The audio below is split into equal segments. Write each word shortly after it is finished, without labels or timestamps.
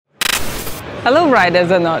Hello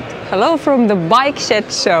riders or not. Hello from the Bike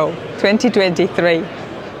Shed Show 2023.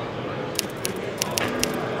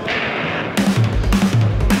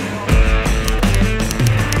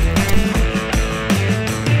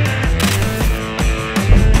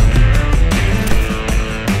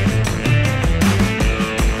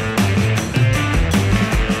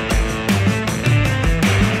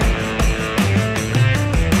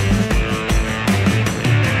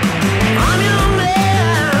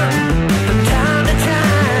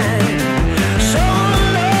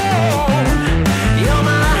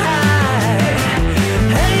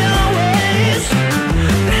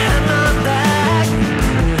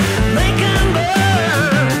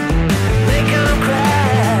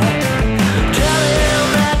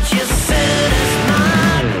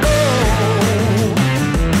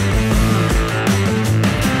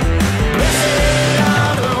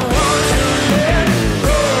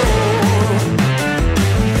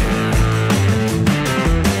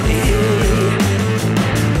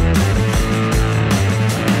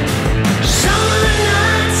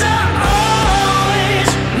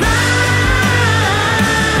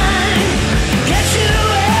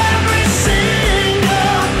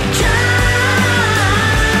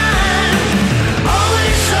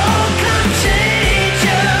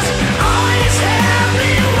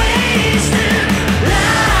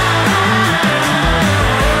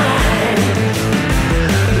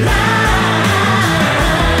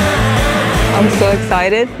 I'm so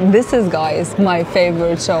excited. This is, guys, my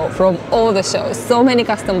favorite show from all the shows. So many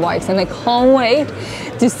custom bikes and I can't wait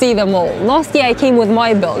to see them all. Last year I came with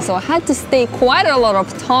my build, so I had to stay quite a lot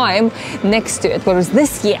of time next to it, whereas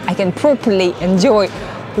this year I can properly enjoy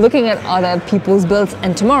looking at other people's builds.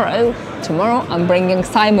 And tomorrow I'm bringing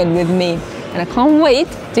Simon with me and I can't wait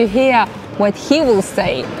to hear what he will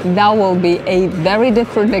say. That will be a very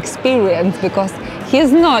different experience because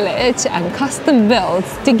his knowledge and custom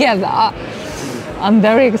builds together, I'm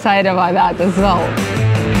very excited about that as well.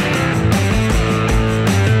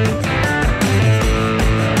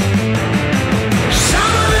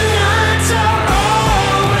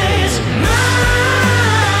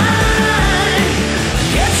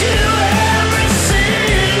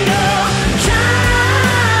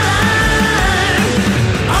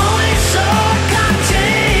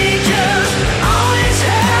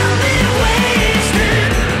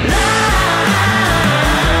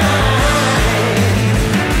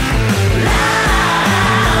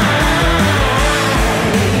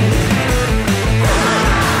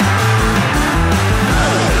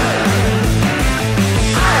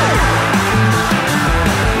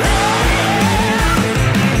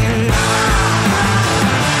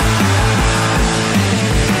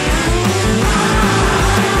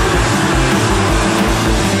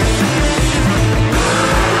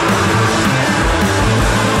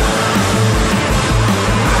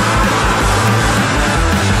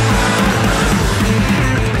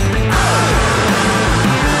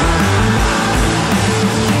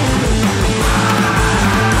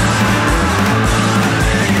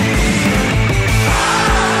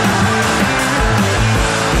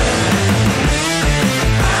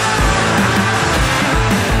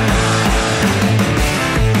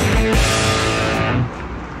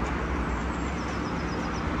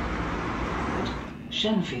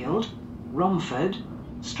 Shenfield, Romford,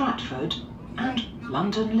 Stratford and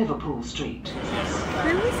London Liverpool Street.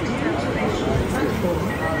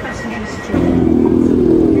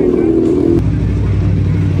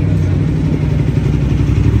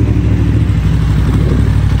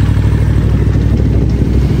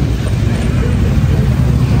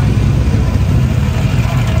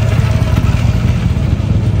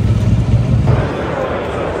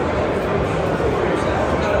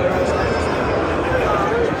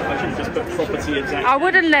 I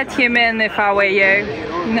wouldn't let him in if I were you.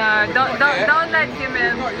 No, don't let him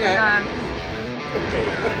in. No.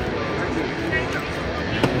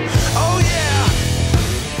 Oh yeah.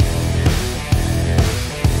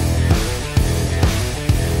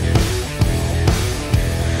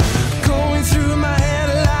 Going through my head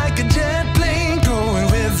like a jet plane, going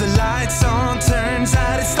with the lights on. Turns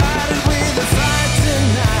out it started with a fight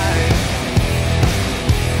tonight.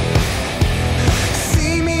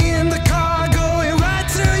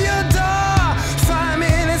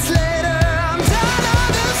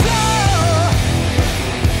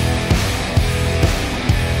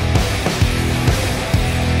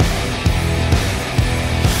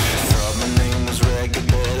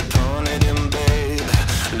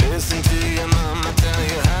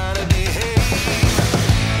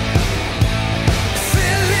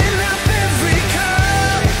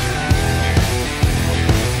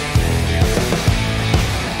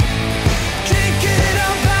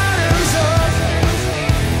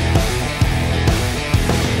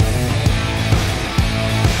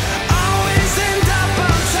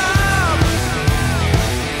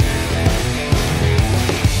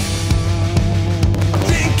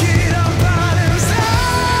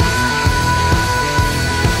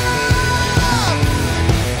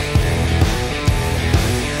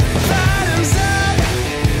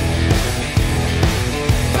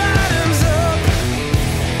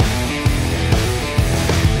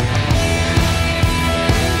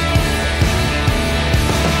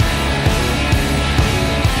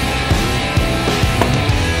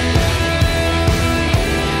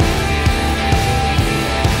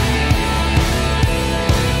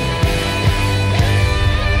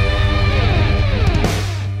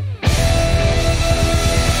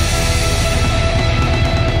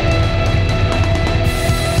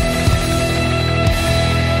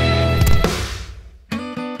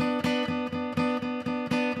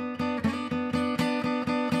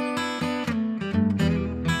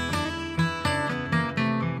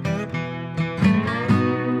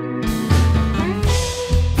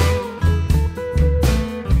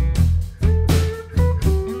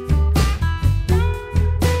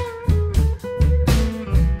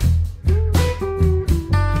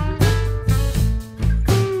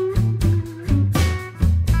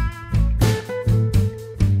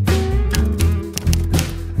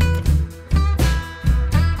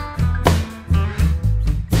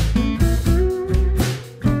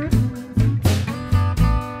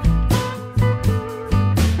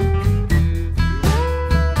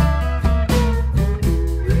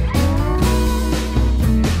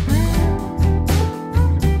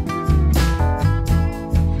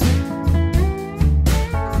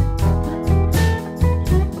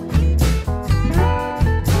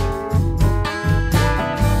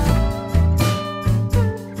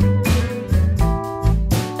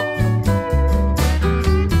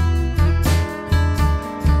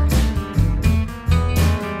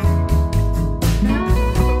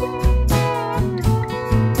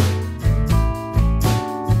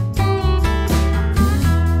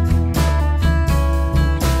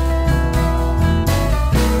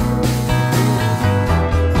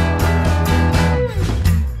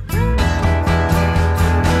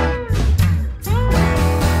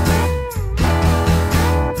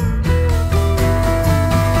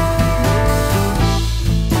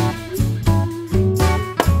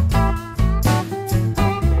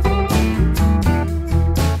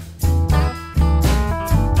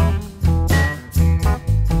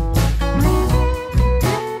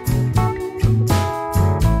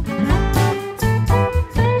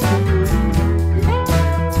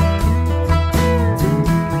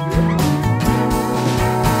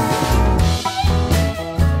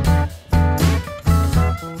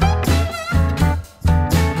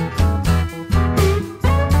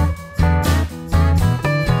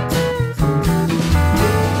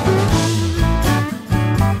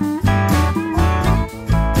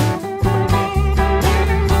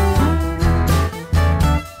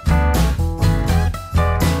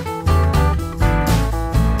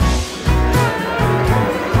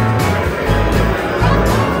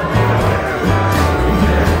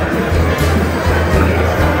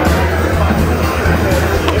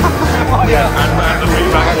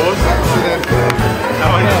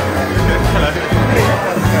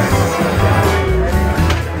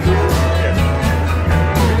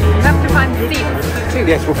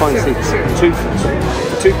 Yes, we'll find seats.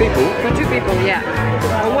 Two people? For 2 people, yeah.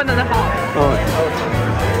 Or 1.5. All right.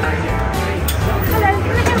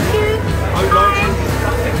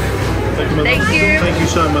 Thank you. Thank you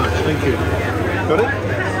so much. Thank you. Got it?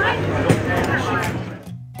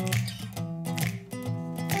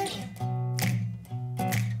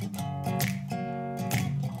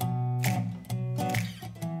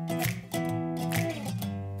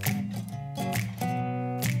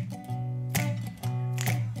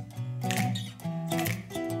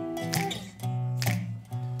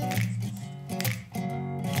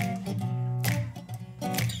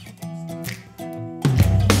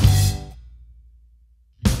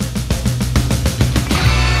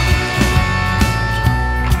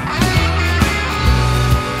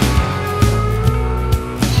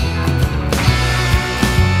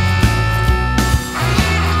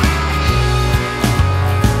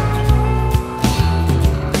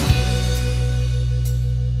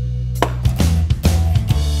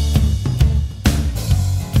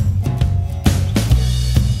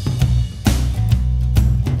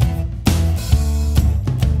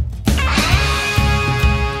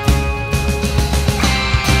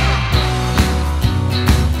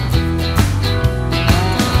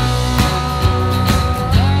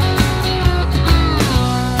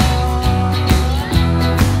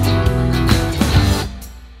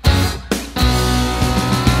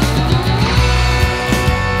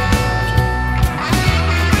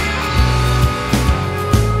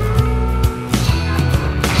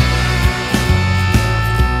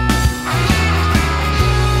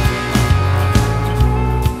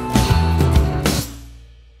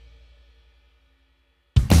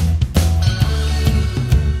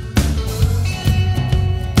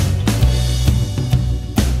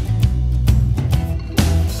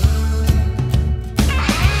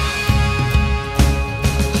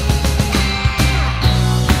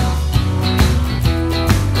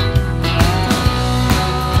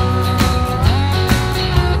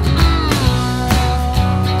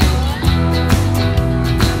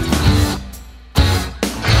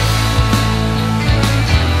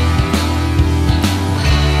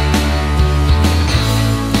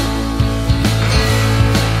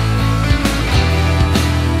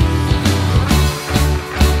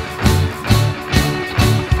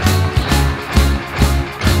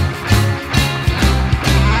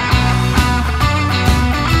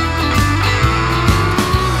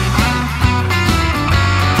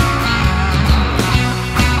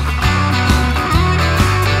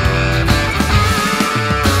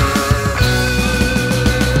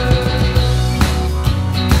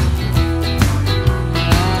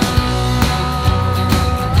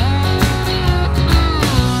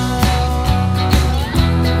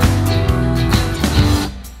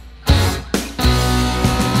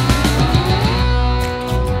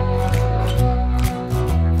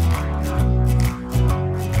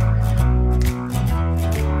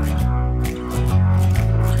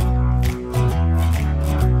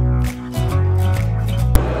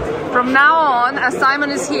 From now on, as Simon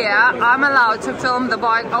is here, I'm allowed to film the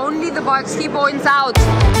bike, only the bikes he points out.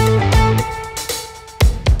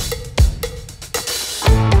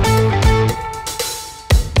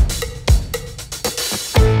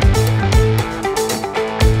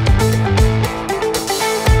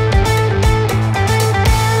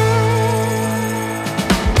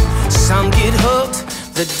 Some get hooked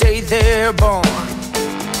the day they're born.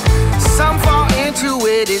 Some fall into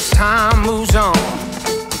it as time moves on.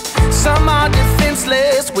 Some are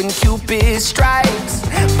defenseless when Cupid strikes,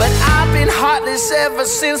 but I've been heartless ever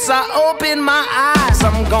since I opened my eyes.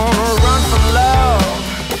 I'm gonna run from love.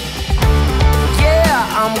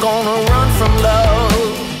 Yeah, I'm gonna run from love.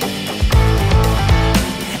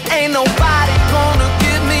 Ain't nobody gonna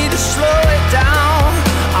get me to slow it down.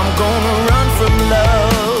 I'm gonna run from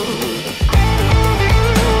love.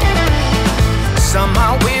 Some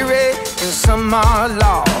are weary and some are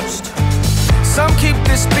lost. Some keep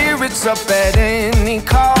their spirits up at any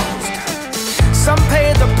cost. Some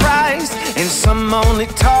pay the price and some only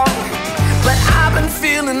talk. But I've been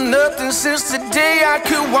feeling nothing since the day I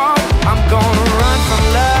could walk. I'm gonna run from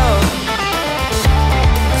love.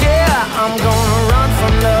 Yeah, I'm gonna run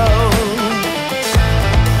from love.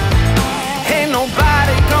 Ain't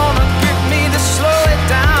nobody gonna get me to slow it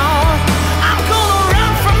down. I'm gonna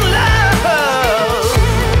run from love.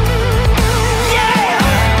 Yeah.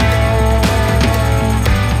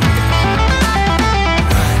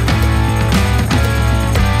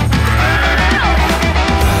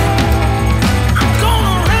 I'm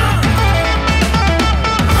gonna run.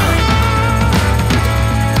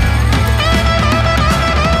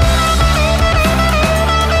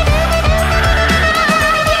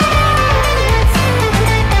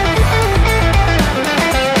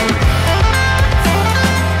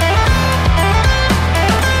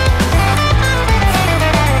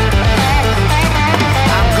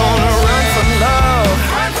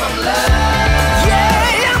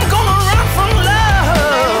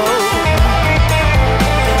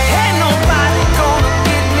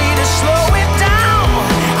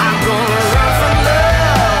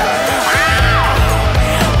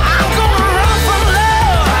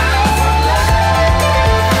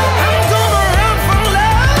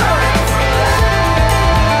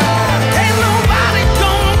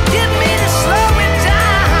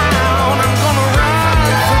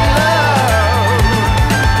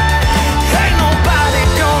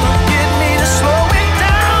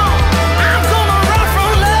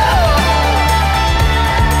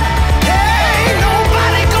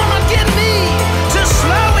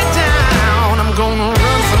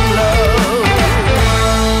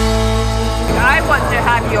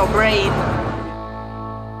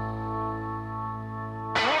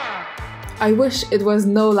 I wish it was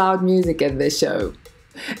no loud music in this show.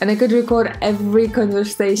 And I could record every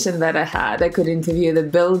conversation that I had. I could interview the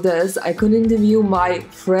builders. I could interview my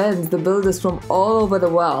friends, the builders from all over the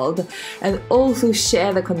world, and also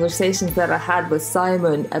share the conversations that I had with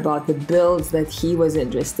Simon about the builds that he was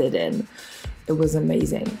interested in. It was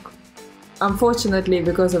amazing. Unfortunately,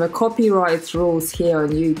 because of the copyright rules here on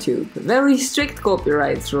YouTube, very strict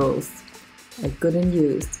copyright rules, I couldn't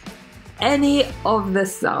use any of the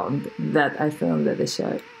sound that I filmed at the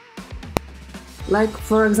show. Like,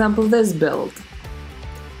 for example, this build.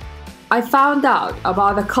 I found out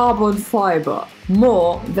about the carbon fiber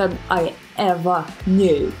more than I ever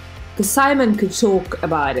knew. Because Simon could talk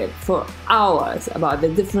about it for hours, about the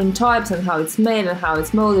different types and how it's made and how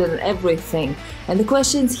it's molded and everything. And the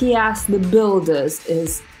questions he asked the builders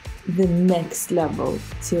is the next level.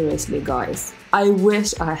 Seriously, guys. I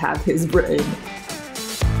wish I had his brain.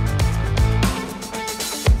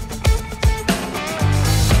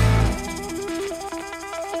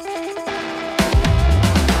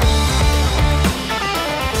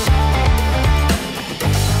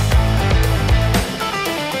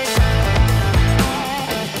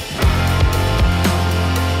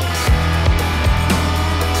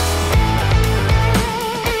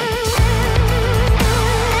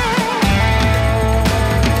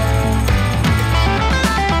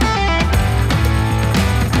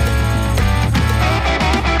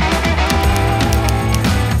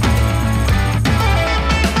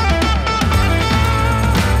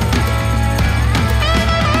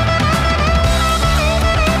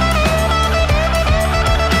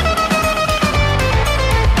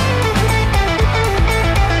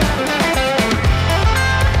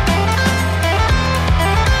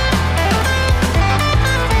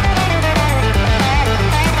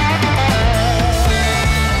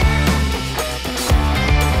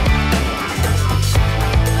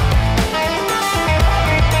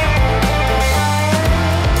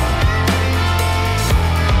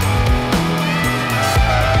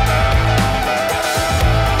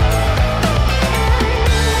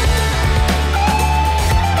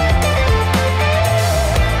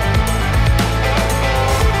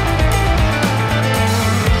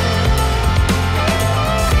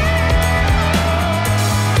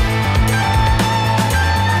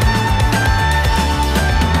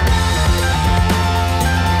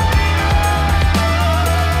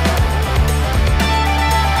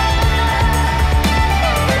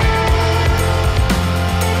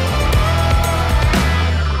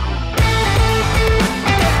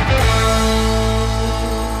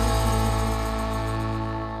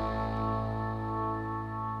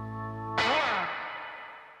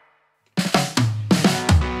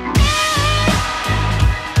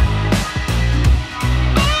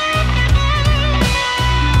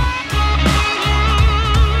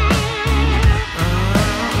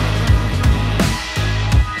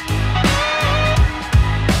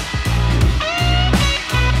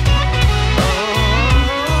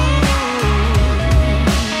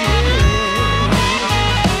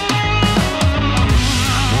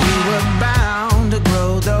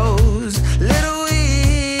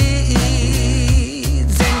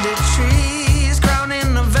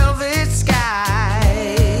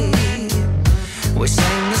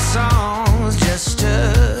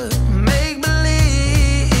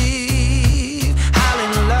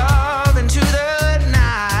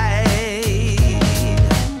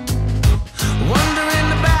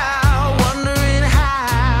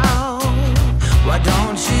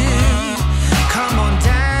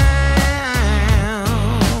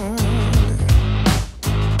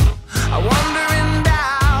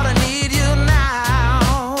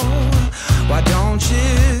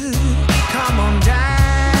 Come on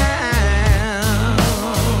down.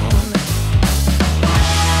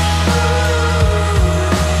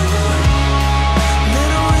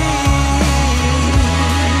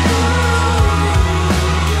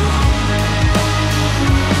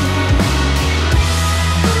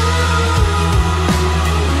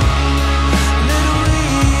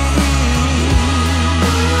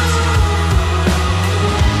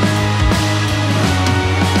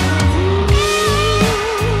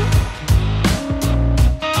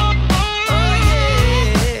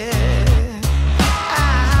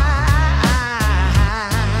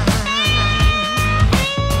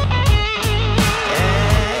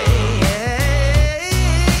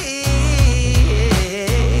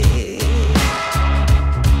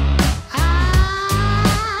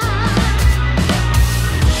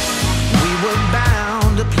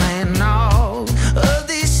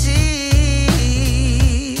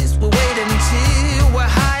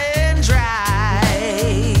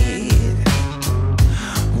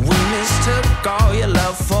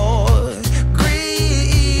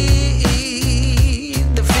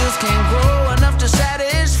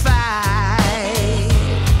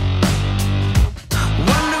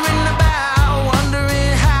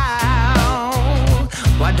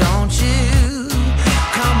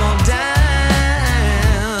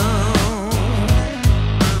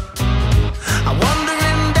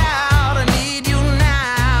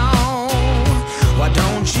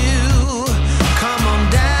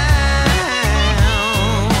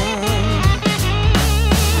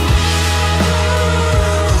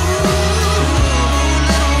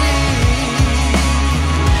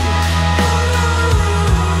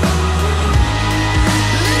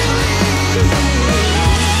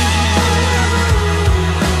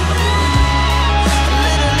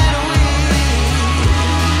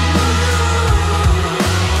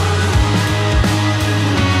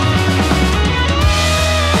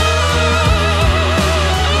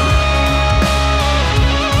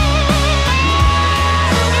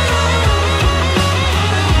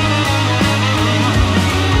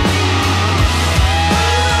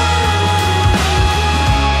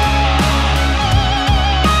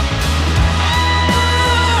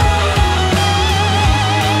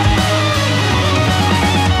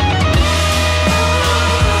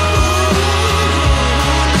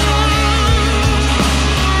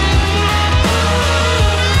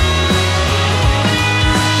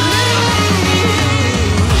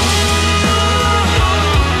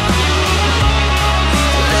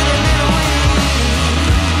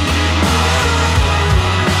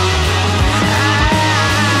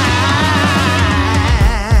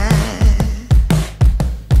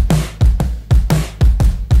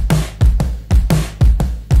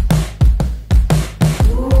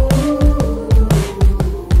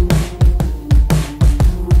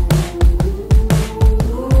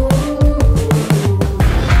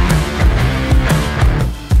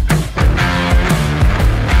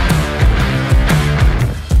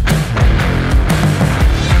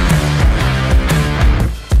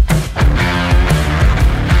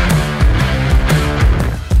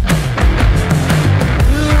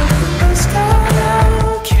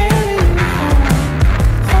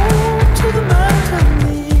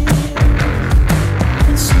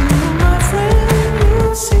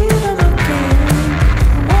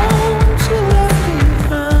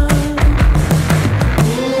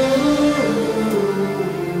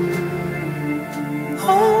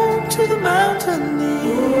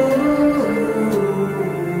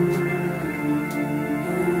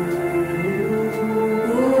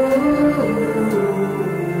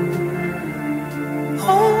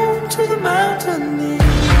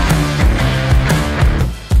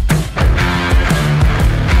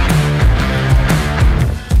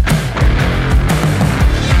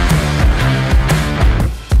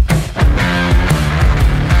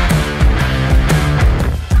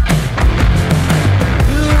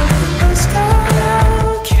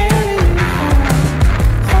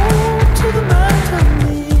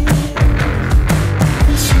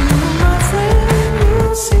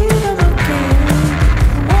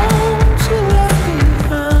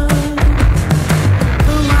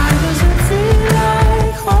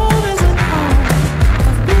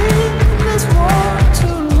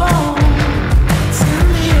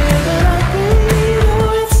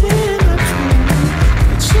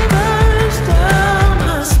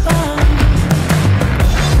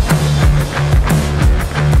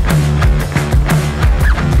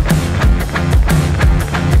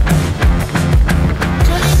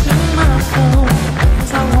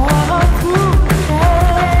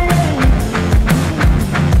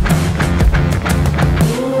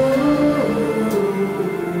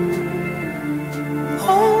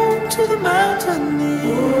 to the mountaineer.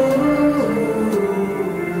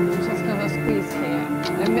 Just gonna squeeze here.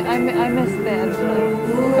 I miss the entrance.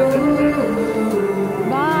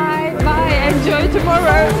 Bye, bye. Enjoy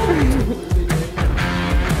tomorrow.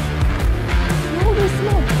 Holy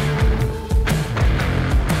smoke.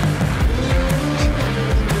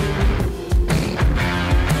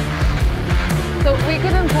 So we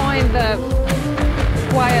couldn't find the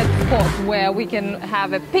quiet spot where we can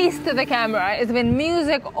have a peace to the camera. It's been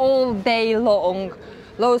music all day long,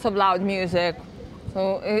 loads of loud music.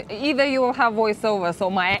 So either you will have voiceovers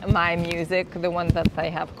or my music, the one that I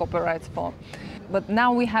have copyrights for. But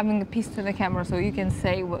now we're having a piece to the camera, so you can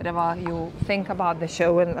say whatever you think about the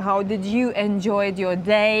show. And how did you enjoy your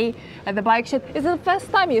day at the bike shed? Is it the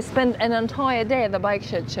first time you spent an entire day at the bike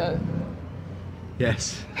shed show?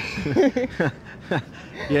 Yes.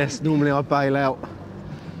 Yes, normally I bail out.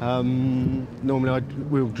 Normally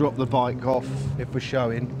we'll drop the bike off if we're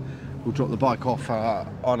showing. We'll drop the bike off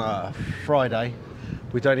on a Friday.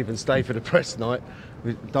 We don't even stay for the press night.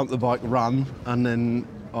 We dump the bike, run, and then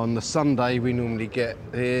on the Sunday we normally get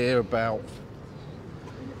here about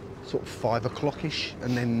sort of 5 o'clock-ish,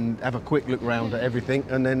 and then have a quick look round at everything,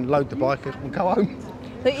 and then load the bike and go home.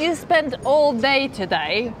 So you spent all day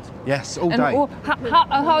today. Yes, all And day.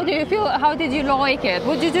 how do you feel? How did you like it?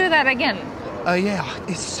 Would you do that again? Yeah,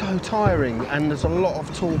 it's so tiring, and there's a lot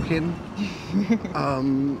of talking,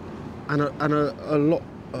 and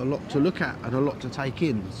a lot to look at and a lot to take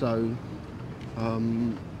in. So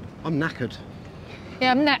I'm knackered.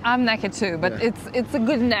 Yeah, I'm naked too, but Yeah. it's a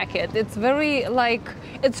good naked. It's very like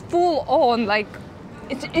it's full on. Like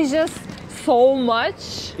it's just so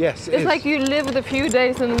much. Yes, it it's is. like you lived a few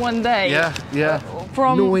days in one day. Yeah.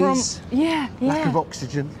 From Noise, yeah. lack of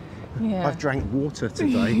oxygen. Yeah. I've drank water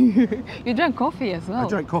today. You drank coffee as well. I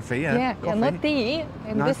drank coffee, yeah. Yeah, coffee. not tea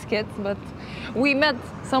and No. biscuits, but we met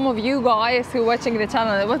some of you guys who are watching the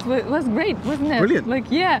channel. It was great, wasn't it? Brilliant. Like,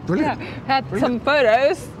 yeah, Brilliant. yeah. Had some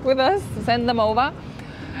photos with us, send them over.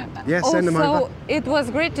 Yeah, send them over. Also, it was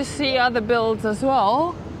great to see other builds as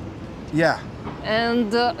well. Yeah.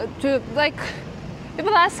 And to, like,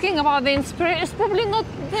 people asking about the inspiration. It's probably not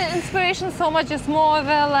the inspiration so much, it's more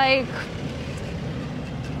the, like,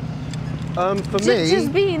 For me,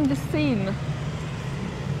 just be in the scene.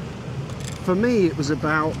 For me, it was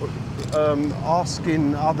about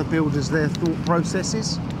asking other builders their thought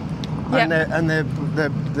processes and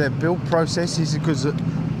their build processes, because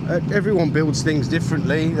everyone builds things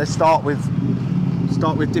differently. They start with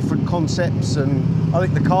different concepts, and I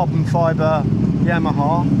think the carbon fibre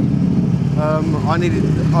Yamaha.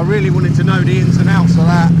 I really wanted to know the ins and outs of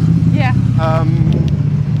that. Yeah.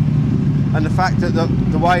 And the fact that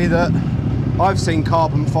the way that I've seen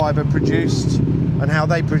carbon fibre produced and how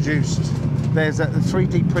they produced, there's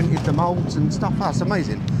 3D printed the moulds and stuff. That's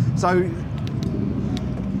amazing. So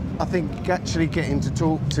I think actually getting to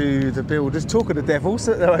talk to the builders, talking to devils.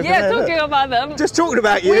 Yeah, talking about them. Just talking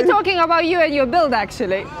about you. We're talking about you and your build,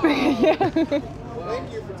 actually.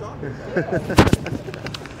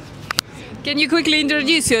 Can you quickly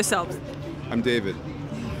introduce yourselves? I'm David.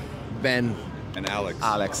 Ben. And Alex.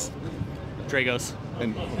 Alex. Dragos.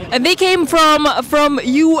 And they came from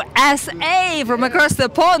USA, from across the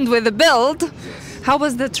pond with the build. How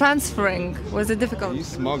was the transferring? Was it difficult? You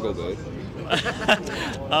smuggled it.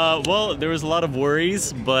 Well, there was a lot of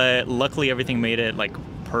worries, but luckily everything made it like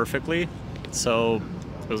perfectly. So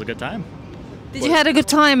it was a good time. Did you have a good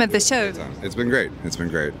time at the show? It's been great. It's been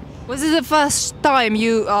great. Was it the first time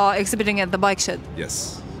you are exhibiting at the bike shed?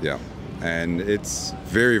 Yes. Yeah. And it's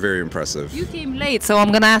very, very impressive. You came late, so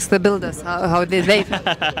I'm gonna ask the builders how did they feel?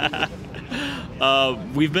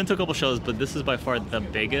 We've been to a couple shows, but this is by far the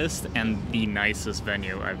biggest and the nicest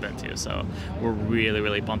venue I've been to. So we're really,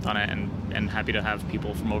 really pumped on it and happy to have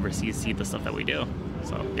people from overseas see the stuff that we do.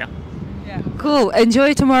 So yeah. Yeah. Cool.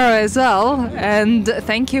 Enjoy tomorrow as well, and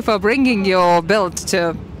thank you for bringing your build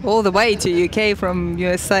to all the way to UK from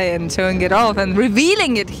USA and showing it off and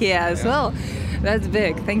revealing it here as well. That's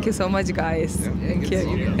big. Thank you so much, guys. Yeah, Thank you.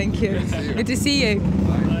 you. Thank you. Good to see you.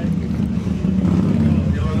 Bye.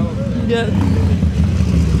 Yeah.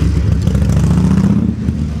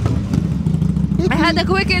 I had a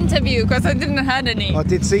quick interview because I didn't have any. I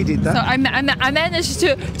did see did that. So I managed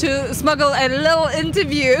to smuggle a little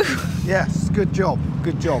interview Yes, good job.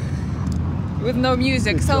 Good job. with no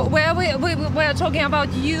music. Good So job. we're talking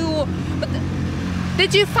about you. But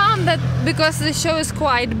did you find that because the show is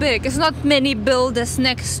quite big, it's not many builders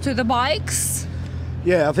next to the bikes?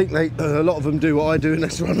 Yeah, I think a lot of them do what I do, and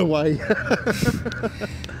that's run away.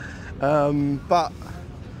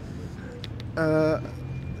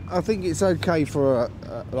 I think it's okay for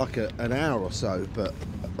an hour or so, but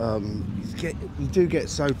you do get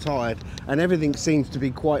so tired, and everything seems to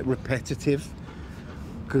be quite repetitive.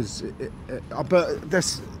 But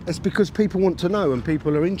it's because people want to know and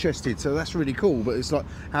people are interested, so that's really cool. But it's like,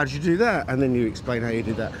 how did you do that? And then you explain how you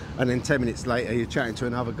did that, and then 10 minutes later you're chatting to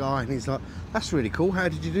another guy, and he's like, that's really cool. How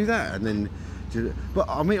did you do that? And then, but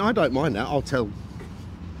I mean, I don't mind that. I'll tell.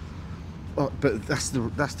 But that's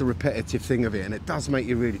the repetitive thing of it, and it does make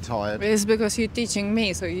you really tired. It's because you're teaching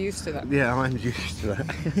me, so you're used to that. Yeah, I'm used to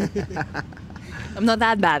that. I'm not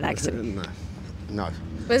that bad, actually. No.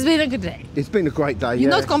 But it's been a good day. It's been a great day. You're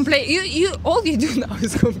not complaining. You all you do now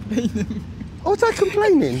is complaining. Oh, was I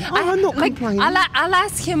complaining? I'm not complaining. I'll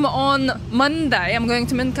ask him on Monday. I'm going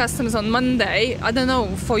to Mint Customs on Monday. I don't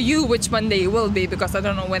know for you which Monday it will be, because I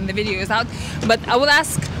don't know when the video is out. But I will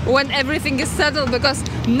ask when everything is settled, because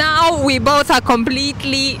now we both are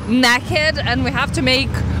completely naked and we have to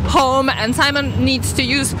make home, and Simon needs to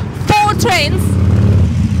use 4 trains.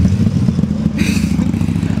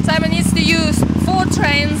 Simon needs to use 4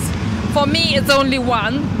 trains. For me, it's only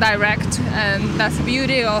 1 direct, and that's the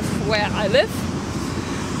beauty of where I live.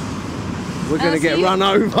 We're going to get run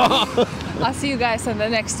over. I'll see you guys on the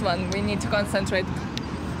next one. We need to concentrate.